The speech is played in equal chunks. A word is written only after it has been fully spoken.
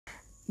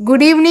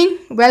Good evening.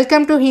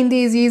 Welcome to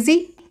Hindi is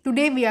Easy.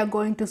 Today we are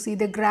going to see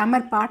the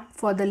grammar part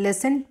for the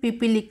lesson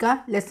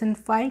Pipilika, lesson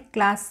 5,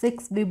 class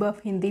 6,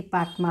 Vibhav Hindi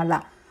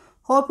Patmala.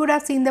 Hope you would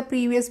have seen the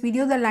previous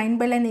video, the line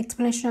by line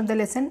explanation of the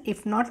lesson.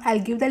 If not, I'll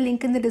give the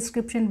link in the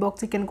description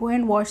box. You can go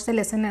and watch the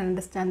lesson and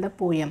understand the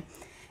poem.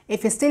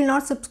 If you still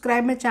not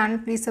subscribed my channel,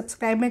 please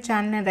subscribe my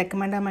channel and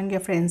recommend among your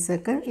friends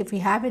circle. If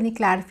you have any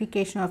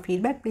clarification or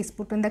feedback, please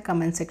put in the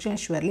comment section and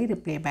surely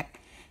reply back.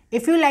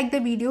 If you like the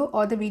video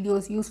or the video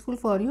is useful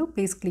for you,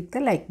 please click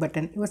the like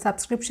button. Your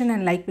subscription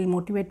and like will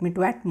motivate me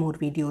to add more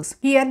videos.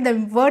 Here the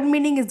word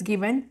meaning is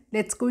given.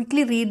 Let's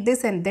quickly read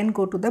this and then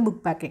go to the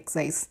book back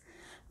exercise.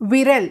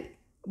 Viral,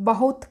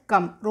 bahut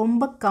kam,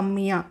 romba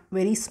kammiya,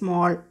 very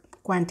small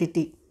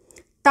quantity.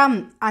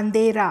 Tam,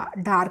 andhera,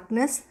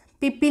 darkness.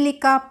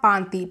 Pipilika,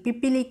 panti.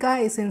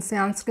 Pipilika is in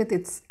Sanskrit,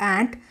 it's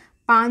ant.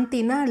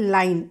 Pantina,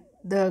 line.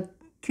 The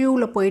queue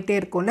la poite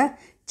irukona.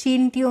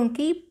 Chintiyon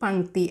ki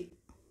pankti.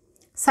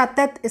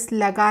 Satat is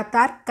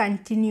lagatar,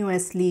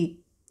 continuously.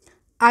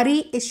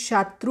 Ari is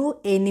shatru,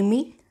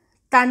 enemy.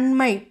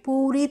 Tanmay,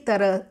 puri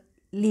tara,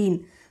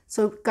 lean.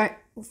 So,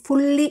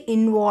 fully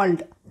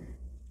involved.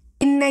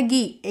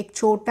 Innagi, ek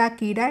chota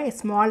कीड़ा, a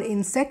small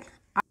insect.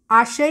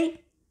 Ashay,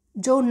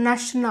 jo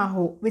nash na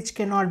ho, which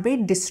cannot be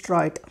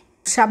destroyed.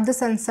 शब्द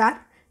संसार,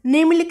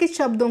 निम्नलिखित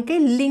शब्दों के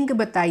लिंग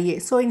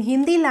बताइए. So, in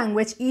Hindi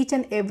language, each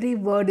and every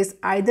word is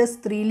either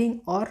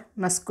striling or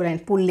masculine,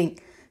 pulling.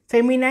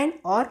 Feminine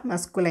or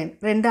masculine.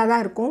 ரெண்டாதா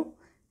இருக்கும்.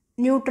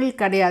 Neutral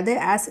கிடையாது.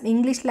 As in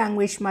English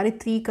language மாதிரி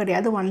 3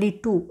 கிடையாது. Only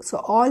 2. So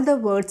all the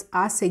words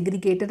are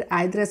segregated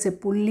either as a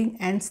pulling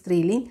and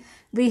striling.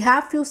 We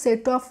have few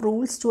set of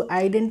rules to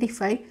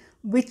identify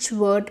which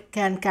word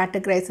can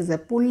categorize as a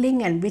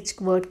pulling and which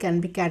word can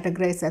be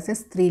categorized as a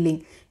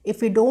striling.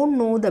 If you don't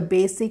know the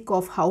basic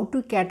of how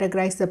to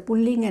categorize the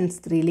pulling and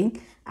striling,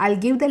 I'll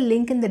give the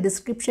link in the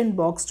description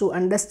box to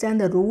understand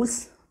the rules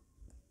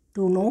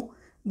to know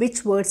which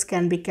words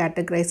can be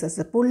categorized as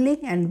a pulling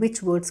and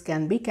which words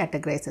can be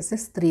categorized as a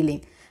striling.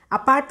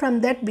 Apart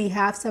from that, we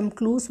have some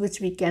clues which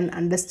we can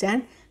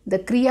understand. The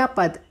kriya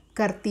pad,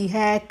 karti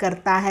hai,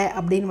 karta hai,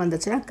 abdin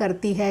vandachana,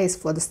 karti hai is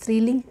for the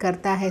striling,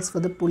 karta hai is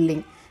for the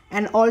pulling.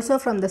 And also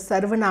from the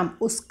sarvanam,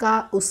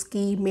 uska,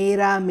 uski,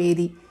 mera,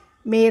 meri.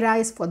 Mera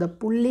is for the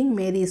pulling,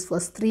 meri is for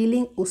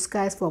striling,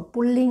 uska is for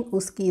pulling,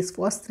 uski is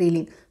for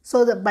striling.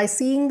 So by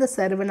seeing the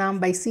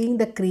sarvanam, by seeing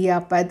the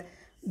kriya pad,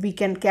 we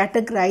can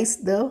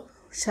categorize the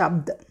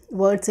shabd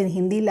words in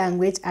Hindi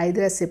language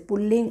either as a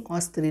pulling or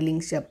striling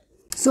shabd.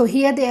 So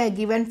here they are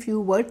given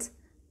few words: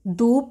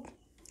 Doop,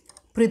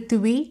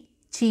 Prithvi,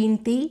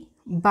 Chinti,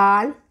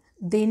 Bal,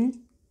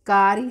 Din,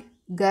 Kari,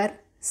 Gar,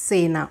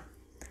 Sena.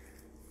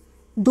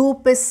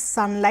 Doop is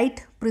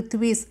sunlight,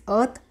 Prithvi is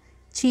earth,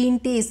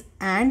 Chinti is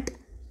ant,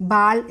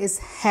 Bal is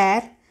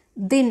hair,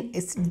 Din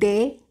is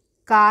day,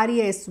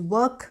 Karya is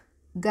work,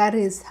 Gar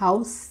is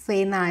house,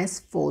 Sena is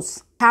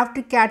force. Have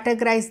to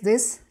categorize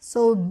this.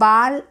 So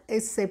Bal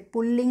is a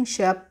pulling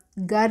shabd,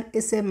 Gar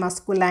is a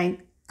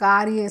masculine,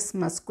 Karya is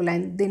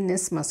masculine, Din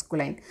is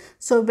masculine.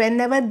 So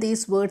whenever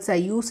these words are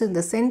used in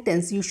the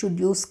sentence, you should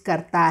use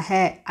karta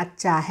hai,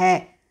 acha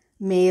hai,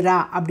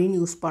 mera abdin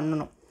use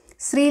pannanum.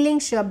 Striling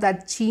shabd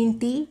that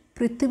Chinti,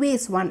 Prithvi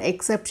is one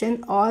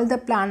exception. All the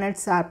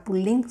planets are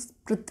pulling,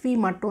 Prithvi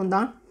mattum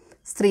dhaan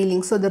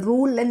striling. So the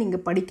rule la neenga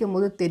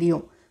padikumbodhu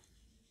theriyum.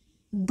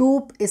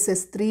 Doop is a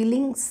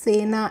striling,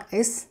 Sena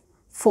is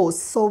force.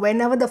 So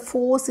whenever the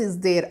force is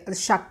there,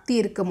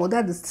 Shakti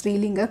irukkumbodhu adu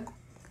striling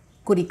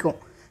kurikum.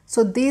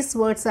 So these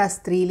words are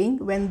striling.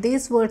 When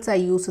these words are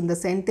used in the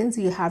sentence,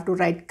 you have to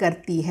write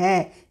karti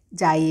hai,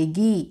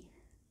 jayegi,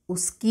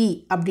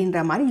 uski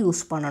abdindra mari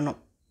use pannanum.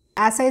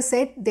 As I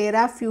said, there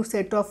are few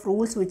set of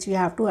rules which you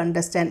have to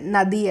understand.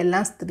 Nadi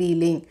ellam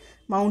striling,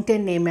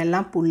 mountain name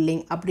ellam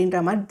pulling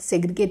abdindra mari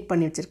segregate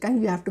panni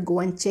vechirukanga. You have to go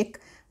and check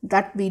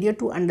that video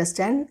to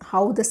understand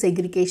how the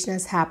segregation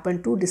has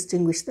happened to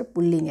distinguish the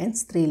pulling and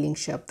striling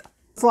shabd.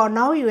 For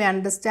now, you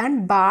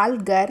understand Bal,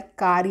 Gar,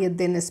 Karya,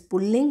 Din is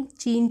pulling,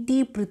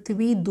 Chinti,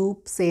 Prithvi,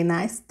 Doop,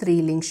 Sena is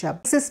striling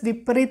shabd. This is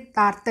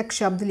Viparitartak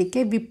shabd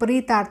likhe.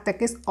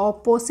 Viparitartak is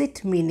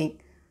opposite meaning.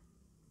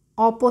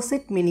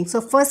 Opposite meaning.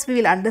 So first we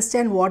will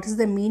understand what is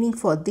the meaning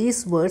for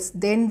these words,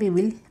 then we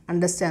will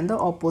understand the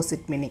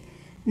opposite meaning.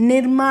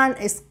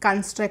 Nirman is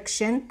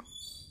construction.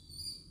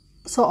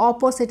 So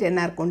opposite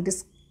enna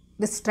irukum,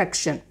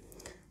 destruction.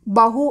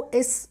 Bahu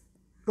is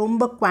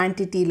romba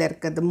quantity la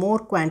irukku, more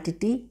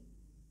quantity.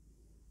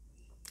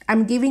 I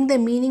am giving the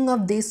meaning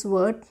of this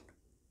word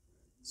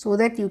so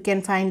that you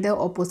can find the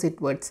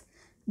opposite words.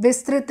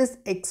 Vistrit is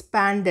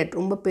expanded,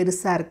 romba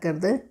perusa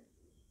irukkuradhu.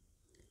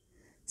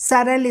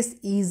 Saral is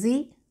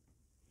easy.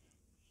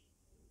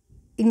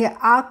 Inga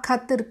a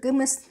khat irukku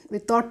means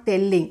without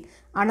telling.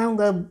 Ana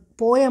unga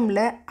poem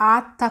la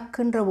a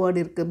takkன்ற word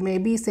irukku.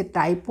 Maybe it's a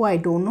typo, I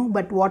don't know,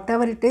 but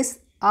whatever it is,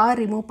 a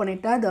remove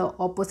பண்ணிட்டா the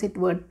opposite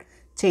word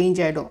change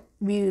ஆயிடும்.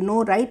 We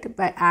know, right,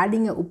 by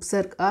adding a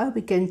upsarg a,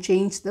 we can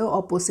change the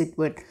opposite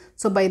word.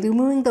 So by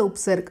removing the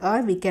upsarg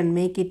a, we can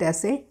make it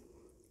as a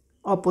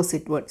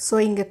opposite word. So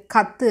inga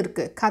kath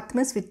irukku. Kath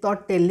means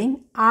without telling.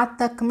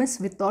 Aathak means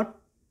without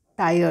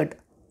tired.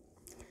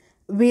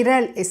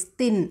 Viral is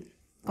thin.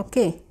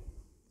 Okay.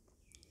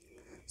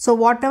 So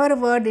whatever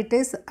word it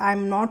is, I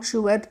am not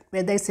sure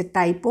whether it's a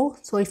typo.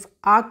 So if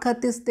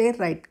akath is there,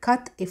 write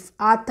kath. If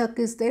athak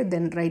is there,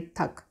 then write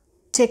thak.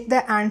 Check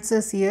the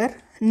answers here.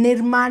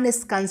 Nirman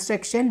is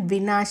construction,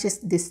 Vinash is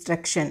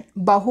destruction.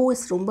 Bahu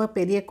is romba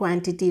periya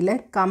quantity la,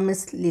 kam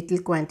is little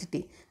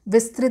quantity.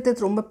 Vistrit is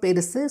romba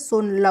perusu,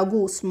 so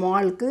lagu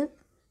small ku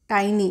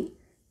tiny,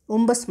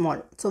 romba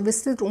small. So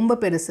vistrit romba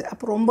perusu,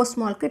 appo romba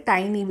small ku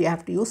tiny we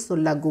have to use, so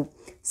lagu.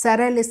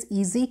 Saral is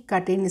easy,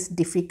 katin is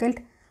difficult.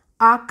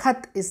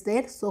 Akhat is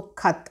there, so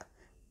khat.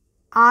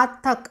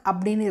 Athak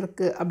abdini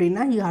irukku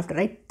abdina you have to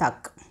write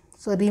thak.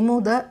 So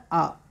remove the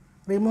a.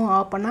 Remove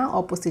a panna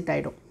opposite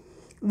idom.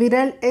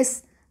 Viral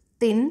is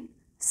thin.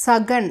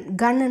 Sagan,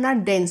 gun na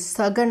dense.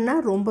 Sagan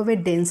na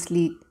rombave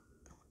densely.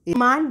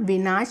 Man,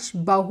 Vinash,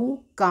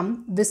 Bahu,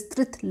 Kam,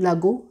 Vistrit,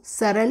 Lagu,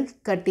 Saral,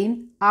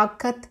 Katin,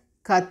 Akhat,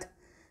 Kath,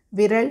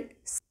 Viral,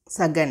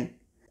 Sagan.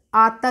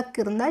 Atak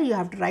irunda you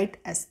have to write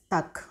as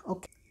tak.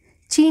 Okay.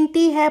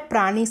 चींटी है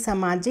प्राणी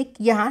सामाजिक.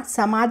 यहाँ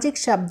सामाजिक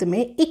शब्द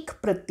में इक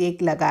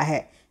प्रत्येक लगा है.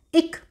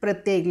 इक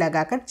प्रत्येक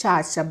लगाकर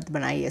 4 शब्द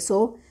बनाइए.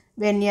 सो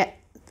व्हेन यू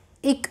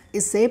इक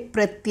is a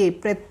Pratyaya.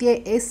 Pratyaya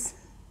is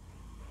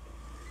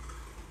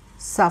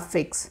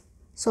suffix.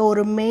 So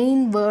ஒரு main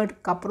word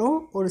கப்புறம்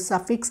ஒரு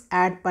suffix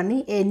add பண்ணி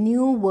a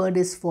new word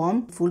is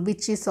formed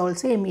which is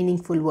also a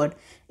meaningful word.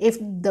 If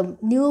the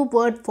new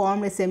word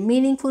formed is a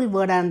meaningful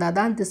word இருந்தால்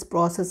தான் this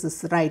process is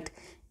right.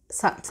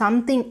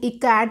 Something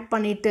இக்க add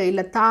பண்ணிட்டு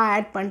இல்லை தா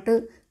add பண்ணிட்டு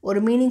ஒரு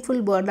meaningful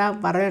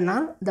word-ஆக வரலனா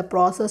the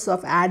process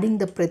of adding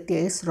the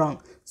pratyay is wrong.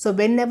 So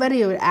whenever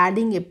you are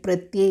adding a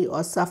pratyay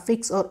or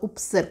suffix or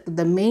upsarg to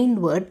the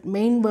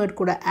main word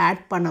கூட add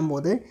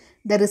பண்ணும்போது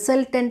the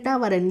resultant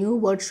of a new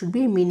word should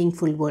be a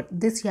meaningful word.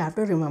 This you have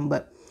to remember.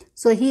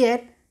 So here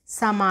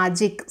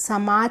samajik,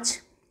 samaj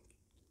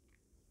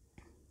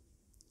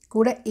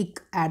kuda ik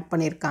add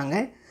பண்ணிருக்காங்க.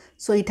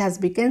 So it has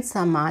become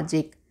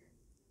samajik.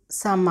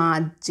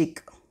 Samajik.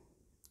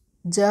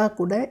 Ja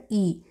kuda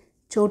e.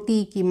 Choti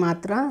ki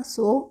matra.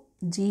 So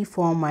G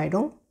form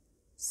ஆயிடும்.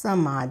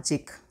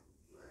 Samajik.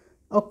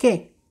 Okay.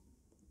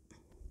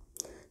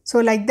 So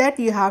like that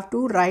you have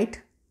to write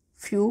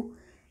few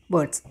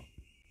words.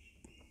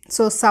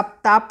 So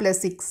sapta plus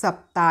ik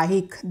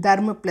saptahik,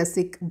 dharma plus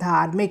ik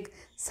dharmik,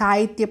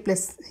 sahitya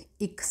plus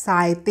ik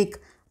sahitik,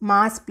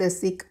 mas plus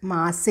ik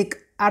masik,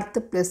 arth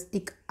plus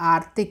ik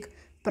arthik,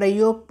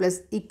 prayog plus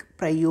ik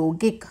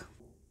prayogik.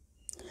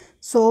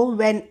 So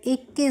when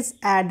ik is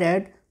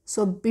added,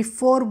 so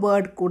before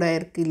word kuda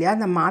irukku illaya,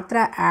 the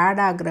matra add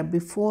agra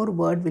before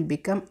word will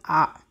become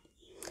a.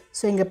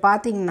 So inga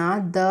pathina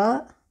the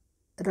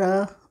ra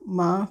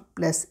ma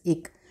plus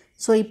ik.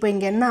 So ipo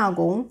inga enna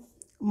agum,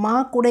 மா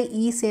கூட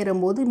ஈ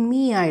சேரும்போது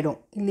me ஆயிடும்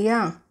இல்லையா.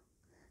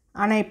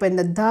 ஆனால் இப்போ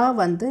இந்த த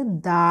வந்து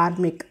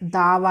Dharmik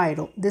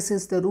தாவாயிடும். This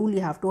is the rule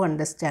you have to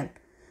understand.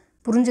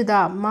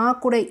 புரிஞ்சுதா? மா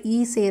கூட ஈ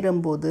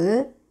சேரும்போது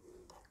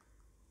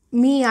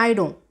மீ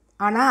ஆயிடும்.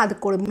 ஆனால்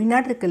அதுக்கு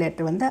முன்னாடி இருக்க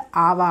லெட்டர் வந்து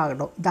ஆவா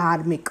ஆகிடும்,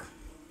 Dharmik.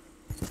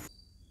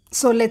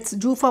 So let's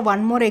do for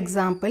one more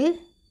example.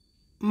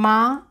 மா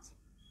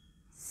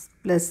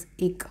ப்ளஸ்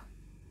இக்.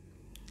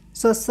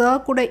 ஸோ ச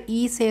கூட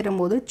ஈ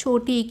சேரும்போது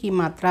சோட்டி ஈக்கி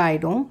மாத்திரா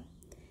ஆகிடும்.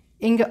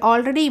 இங்கே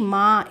ஆல்ரெடி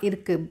மா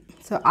இருக்குது.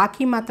 ஸோ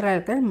ஆக்கி மாத்திரா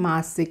இருக்க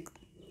மாசிக்.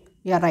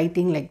 You are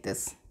writing like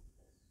this.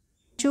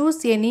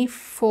 Choose any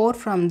 4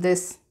 from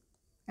this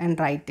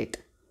and right it.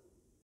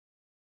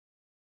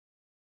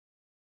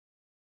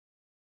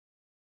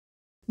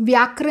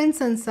 व्याकरण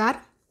संसार.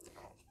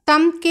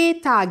 तम के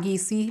तागी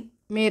सी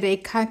में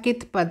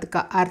रेखांकित पद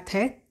का अर्थ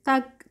है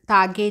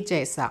तागे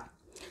जैसा.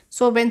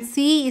 So when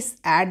C is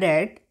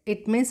added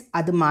it means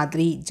अद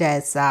मादरी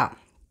जैसा.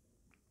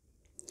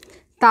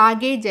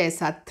 तागे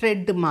जैसा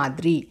थ्रेड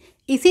मादरी.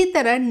 इसी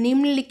तरह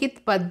निम्नलिखित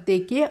पद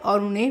देखिए और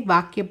उन्हें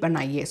वाक्य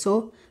बनाइए. सो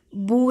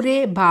बुरे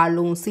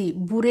बालों सी.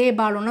 बुरे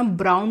बालों ना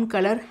ब्राउन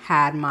कलर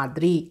हेयर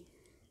मादरी.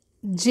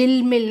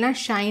 जिलमिल ना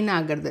शाइन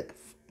आगर्दु.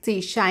 सी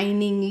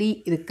शाइनिंगली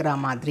इरुक्किற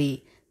மாதிரி.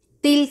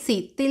 தில் சி.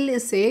 தில்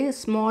இஸ் ஏ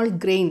ஸ்மால்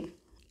கிரெயின்.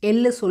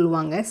 எள்ளு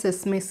சொல்லுவாங்க,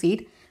 செஸ்மே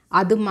சீட்.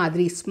 அது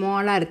மாதிரி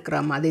ஸ்மாலாக இருக்கிற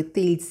மாதிரி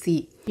தில் C.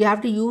 You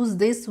have to use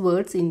this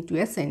words in to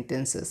your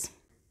sentences.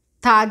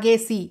 तागे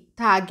सी.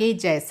 तागे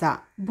जैसा.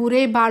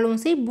 बुरे बालों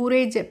से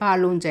बुरे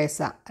बालों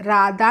जैसा.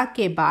 राधा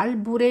के बाल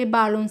बुरे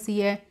बालों सी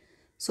है.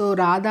 ஸோ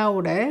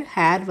ராதாவோட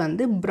ஹேர்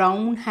வந்து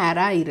ப்ரௌன்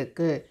ஹேராக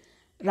இருக்குது.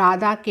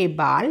 ராதா கே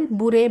பால்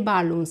புரே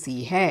பாலும் சி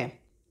ஹே.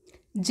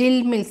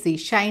 ஜில்மில் சி.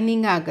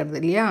 ஷைனிங் ஆகிறது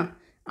இல்லையா,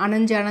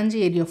 அணைஞ்சு அணைஞ்சு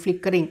எரியும்,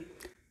 ஃப்ளிக்கரிங்.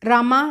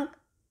 रमा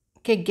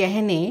के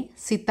गहने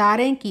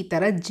सितारे की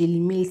तरह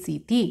झिलमिल सी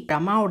थी.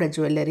 ரமாவோட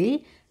ஜுவல்லரி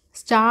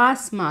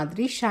स्टार्स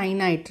मादरी शाइन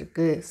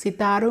आइट्ருக்கு.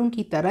 सितारों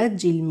की तरह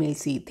झिलमिल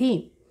सी थी.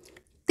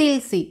 तिल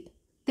सी.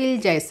 तिल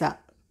जैसा.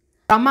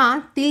 रमा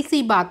तिल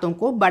सी बातों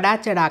को बड़ा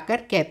चढ़ाकर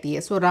कहती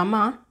है. सो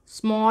रमा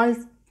स्मॉल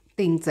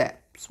थिंग्स है,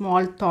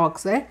 स्मॉल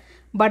थॉट्स है.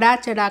 बड़ा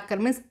चढ़ाकर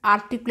मीन्स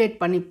आर्टिकुलेट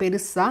பண்ணி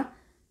பெருசா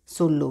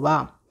சொல்லுவா.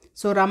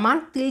 So रमा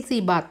तिल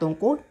सी बातों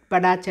को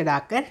बढ़ा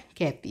चढ़ाकर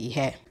कहती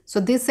है. So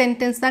this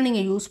sentence தான்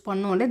நீங்க யூஸ்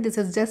பண்ணோம்ல. This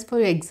is just for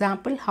your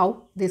example how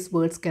these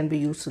words can be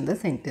used in the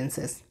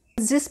sentences.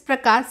 जिस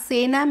प्रकार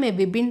सेना में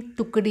विभिन्न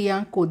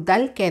टुकड़ियां को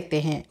दल कहते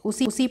हैं,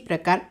 उसी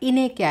प्रकार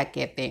इन्हें क्या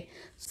कहते हैं?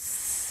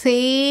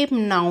 Same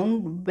noun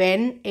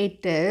when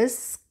it is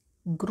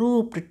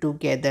grouped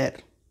together.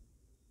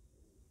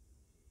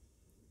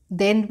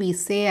 Then we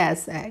say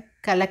as a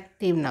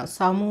collective noun,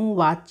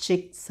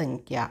 समूहवाचक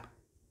संख्या.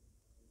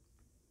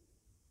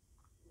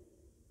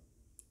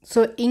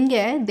 So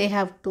inge they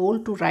have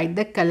told to write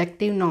the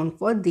collective noun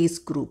for these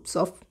groups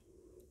of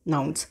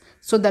nouns.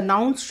 So the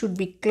nouns should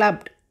be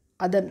clubbed.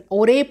 அது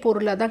ஒரே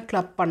பொருளை தான்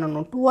club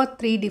பண்ணணும். 2 or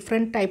 3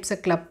 different types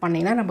club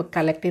பண்ணினா நம்ம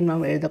collective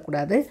noun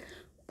எழுதக்கூடாது.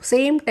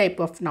 Same type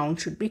of noun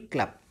should be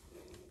clubbed.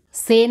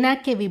 सेना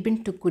के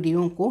विभिन्न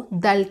टुकड़ियों को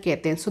दल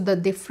कहते हैं. So the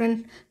different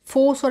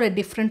force or a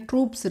different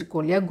troops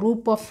இருக்கும் இல்லையா,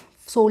 group of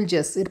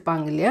soldiers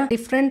இருப்பாங்க இல்லையா,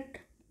 different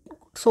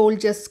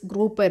soldiers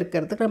group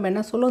இருக்கிறதுக்கு நம்ம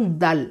என்ன சொல்லுவோம்?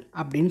 दल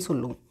அப்படின்னு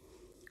சொல்லுவோம்,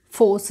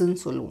 फोर्सன்னு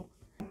சொல்லுவோம்.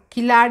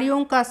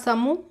 खिलाड़ियों का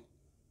समूह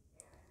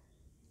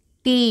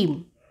team,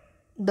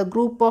 the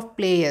group of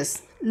players.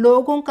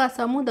 लोगों का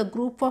समूह the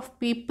group of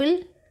people,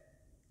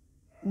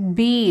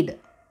 bead.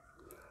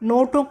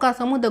 नोटों का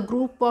समूह the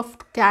group of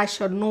cash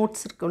or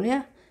notes இருக்கும் இல்லையா,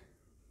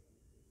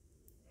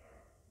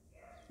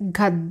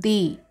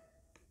 गद्दी.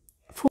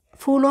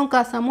 फूलों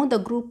का समूह the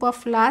group of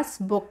flowers,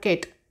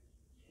 bouquet,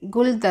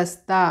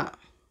 गुलदस्ता.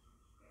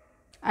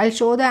 I'll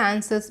show the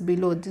answers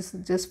below. This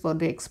is just for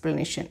the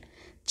explanation.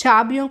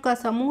 चाबियों का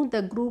समूह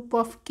the group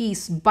of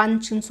keys,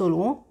 bunch ன்னு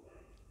சொல்லுவோம்,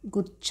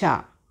 गुच्छा.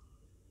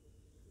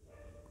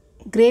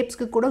 grapes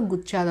க்கு கூட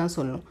गुच्छा தான்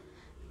சொல்லணும்.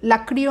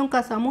 लकड़ियों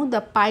का समूह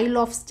the pile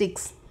of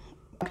sticks,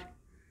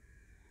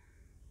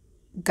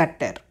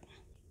 gutter.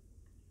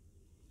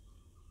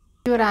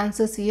 Your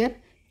answers here.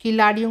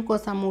 खिलाड़ियों को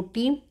समूह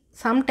team.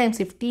 Sometimes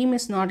if team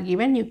is not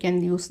given you can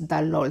use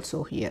दल also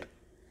here.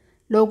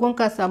 लोगों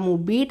का समूह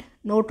बीड.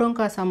 नोटों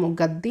का समूह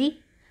गद्दी.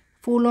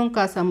 फूलों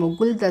का समूह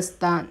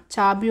गुलदस्ता.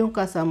 चाबियों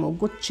का समूह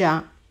गुच्छा.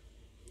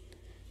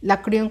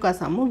 लकड़ियों का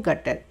समूह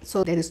gutter.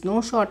 So there is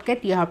no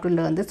shortcut, you have to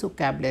learn this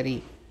vocabulary.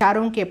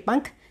 चारों के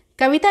पंख.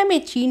 कविता में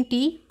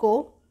चींटी को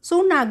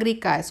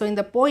सुनागरिक है. So in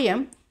the poem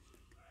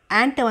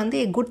एंट வந்து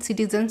a good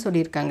citizen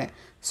சொல்லியிருக்காங்க.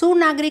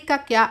 सुनागरिक का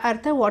क्या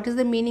अर्थ है? What is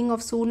the meaning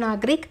of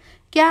सुनागरिक?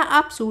 क्या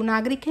आप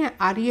सुनागरिक हैं?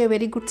 Are you a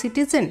very good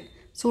citizen?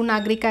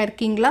 सुनागरिक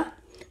இருக்கீங்களா?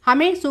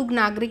 हमें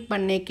सुनागरिक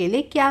बनने के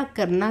लिए क्या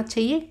करना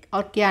चाहिए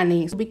और क्या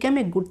नहीं? To become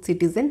a good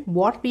citizen,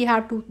 what we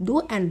have to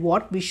do and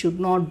what we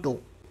should not do.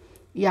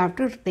 You have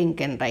to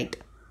think and write.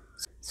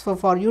 So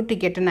for you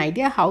to get an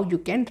idea how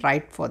you can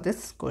write for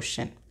this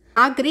question.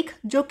 नागरिक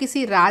जो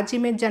किसी राज्य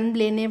में जन्म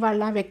लेने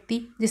वाला व्यक्ति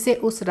जिसे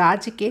उस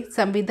राज्य के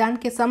संविधान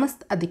के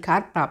समस्त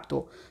अधिकार प्राप्त हो.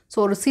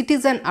 So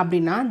citizen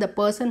அப்படின்னா the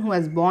person who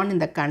has born in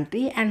the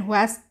country and who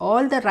has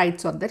all the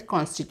rights of that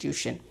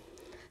constitution.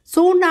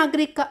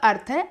 सुनागरिक का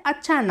अर्थ है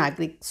अच्छा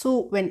नागरिक.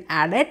 So when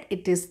added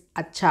it is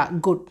अच्छा,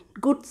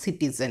 गुड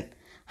सिटीजन.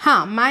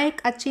 हाँ, मैं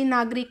एक अच्छी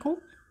नागरिक हूँ.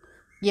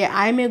 ये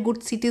I M a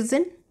good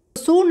citizen.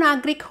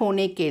 सुनागरिक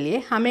होने के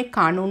लिए हमें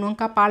कानूनों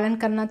का पालन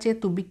करना चाहिए.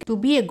 To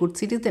be a good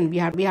citizen we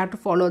have to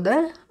follow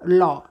the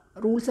law.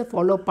 Rules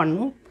follow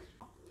Pannu.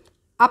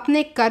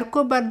 अपने कर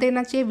को भर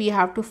देना चाहिए. We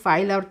have to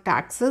file our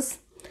taxes.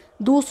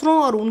 दूसरों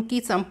और उनकी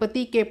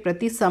संपत्ति के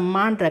प्रति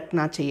सम्मान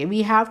रखना चाहिए.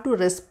 We have to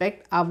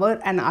respect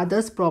our and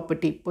others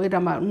property. போய்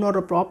நம்ம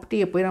இன்னொரு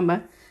ப்ராப்பர்ட்டியை போய் நம்ம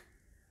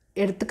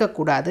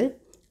எடுத்துக்கக்கூடாது.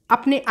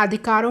 अपने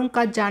अधिकारों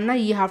का जानना.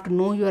 You have to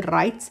know your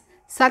rights.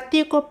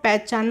 सत्य को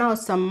पहचानना और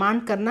सम्मान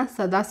करना.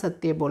 सदा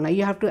सत्य बोलना.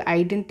 You have to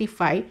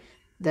identify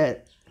the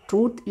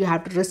truth. You have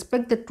to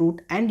respect the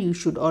truth and you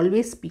should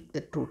always speak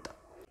the truth.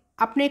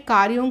 अपने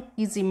कार्यों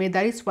की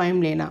जिम्मेदारी स्वयं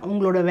लेना.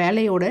 उंगलोட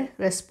வேலையோட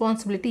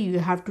responsibility you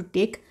have to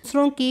take.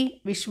 दूसरों की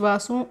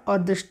विश्वासों और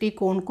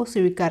दृष्टिकोण को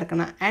स्वीकार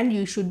करना. And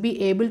you should be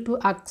able to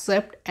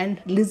accept and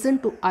listen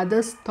to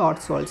others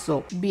thoughts also.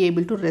 Be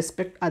able to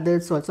respect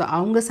others also.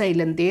 அவங்க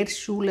சைட்லேருந்து தேர்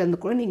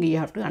ஷூலேருந்து கூட நீங்கள் you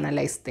have to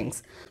analyse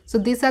things.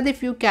 So these are the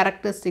few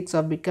characteristics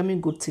of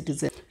becoming good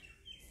citizen.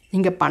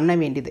 நீங்கள் பண்ண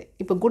வேண்டியது.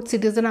 இப்போ good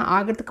சிட்டிசனாக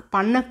ஆகிறதுக்கு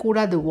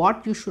பண்ணக்கூடாது.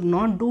 What you should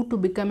not do to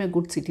become a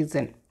good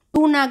citizen.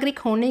 सुनागरिक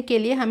होने के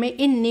लिए हमें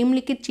इन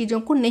निम्नलिखित चीज़ों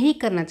को नहीं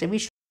करना चाहिए.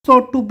 सो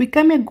to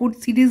become a good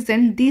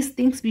citizen these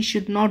things we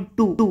should not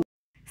do.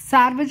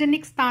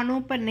 सार्वजनिक स्थानों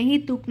पर नहीं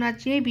थूकना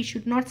चाहिए. We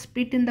should not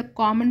spit in the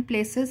common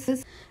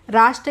places.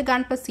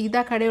 राष्ट्रगान पर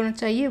सीधा खड़े होना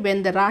चाहिए.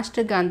 व्हेन द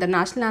राष्ट्रगान the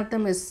national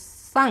anthem is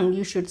sung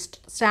you should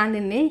stand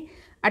in a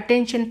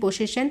attention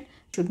position.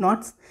 You should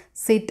not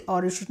sit or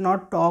you should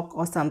not talk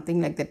or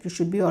something like that. You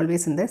should be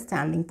always in the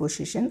standing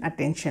position.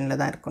 attention la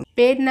dhaan irukum.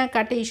 पेड़ ना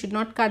काटे. You should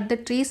not cut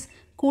the trees.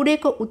 कूड़े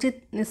को उचित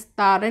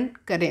निस्तारण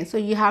करें. So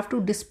you have to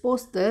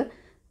dispose the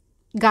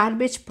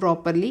garbage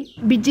properly.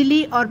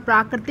 बिजली और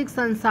प्राकृतिक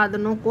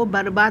संसाधनों को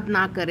बर्बाद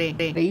ना करें.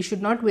 You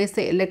should not waste the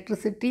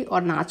electricity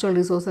और natural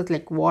resources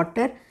like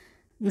water.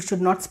 You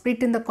should not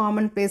split in the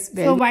common place.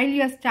 So while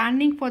you are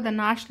standing for the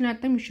national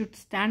anthem, you should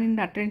stand in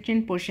the attention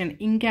position.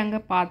 இங்க அங்க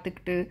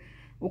பார்த்துக்கிட்டு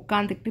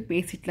உட்காந்துக்கிட்டு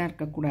பேசிட்டுலாம்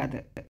இருக்கக்கூடாது.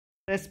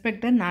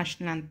 Respect the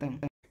national anthem.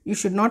 You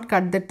should not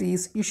cut the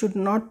trees. You should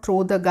not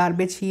throw the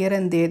garbage here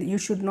and there. You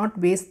should not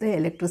waste the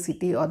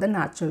electricity or the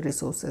natural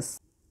resources.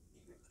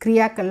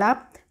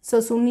 क्रियाकलाप.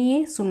 सो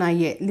सुनिए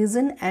सुनाइए.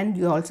 Listen and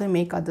you also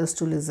make others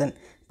to listen.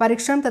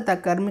 परिश्रम तथा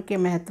कर्म के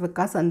महत्व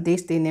का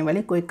संदेश देने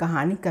वाली कोई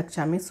कहानी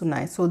कक्षा में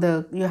सुनाए. So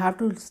you have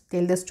to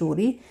tell the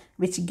story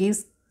which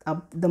gives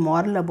the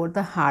moral about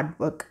the hard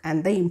work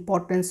and the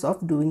importance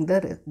of doing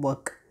the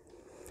work.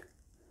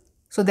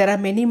 So there are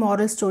many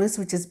moral stories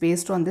which is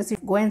based on this. You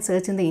go and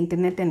search in the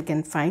internet and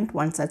can find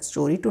one such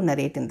story to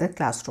narrate in the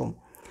classroom.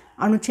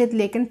 अनुच्छेद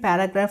लेखन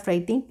paragraph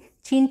writing.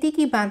 चींटी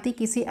की भांति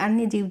किसी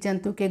अन्य जीव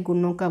जंतु के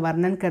गुणों का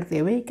वर्णन करते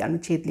हुए एक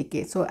अनुच्छेद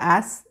लिखे. So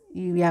as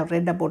you have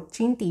read about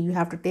चींटी, you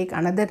have to take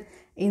another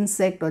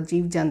insect or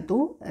जीव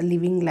जंतु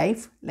living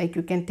life.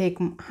 Like you can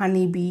take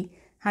honeybee.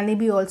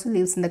 Honeybee also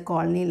lives in the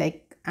colony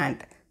like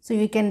ant. So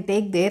you can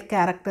take their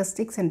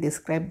characteristics and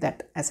describe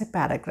that as a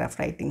paragraph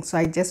writing. So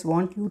I just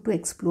want you to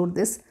explore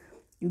this.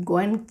 You go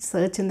and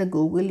search in the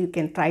Google. You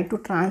can try to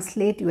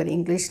translate your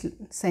English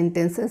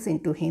sentences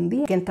into Hindi.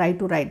 You can try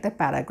to write the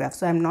paragraph.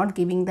 So I'm not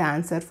giving the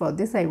answer for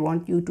this. I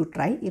want you to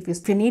try. If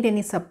you need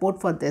any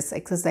support for this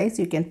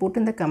exercise, you can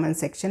put in the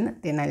comment section.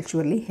 Then I'll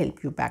surely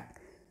help you back.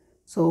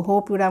 So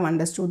hope you have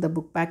understood the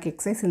book back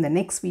exercise. In the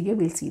next video,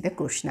 we'll see the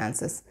question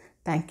answers.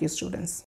 Thank you, students.